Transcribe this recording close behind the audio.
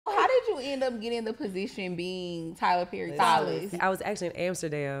did you end up getting the position being Tyler Perry stylist? I was actually in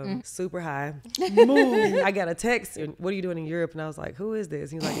Amsterdam, super high. I got a text, what are you doing in Europe? And I was like, who is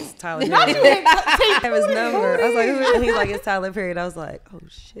this? He was like, it's Tyler Perry. I have his number. I was like, who is it? He's like, it's Tyler Perry. And I was like, oh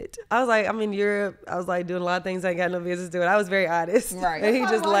shit. I was like, I'm in Europe. I was like doing a lot of things I ain't got no business doing. I was very honest. Right. And he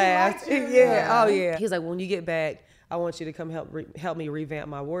just laughed. Yeah. Oh yeah. He was like, when you get back, I want you to come help me revamp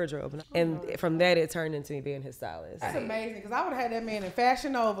my wardrobe. And from that, it turned into me being his stylist. That's amazing, because I would have had that man in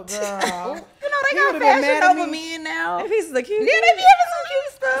Fashion Nova, girl. They got Fashion Nova men now. And he's like, cute. Yeah, they be having some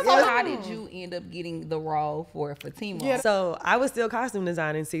cute stuff. So how did you end up getting the role for Fatima? Yeah. So I was still costume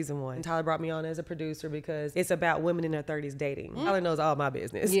designing season 1. And Tyler brought me on as a producer because it's about women in their 30s dating. Tyler knows all my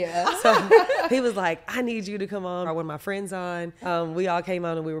business. Yeah. So he was like, I need you to come on. I want my friends on. We all came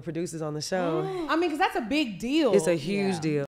on and we were producers on the show. I mean, because that's a big deal. It's a huge deal.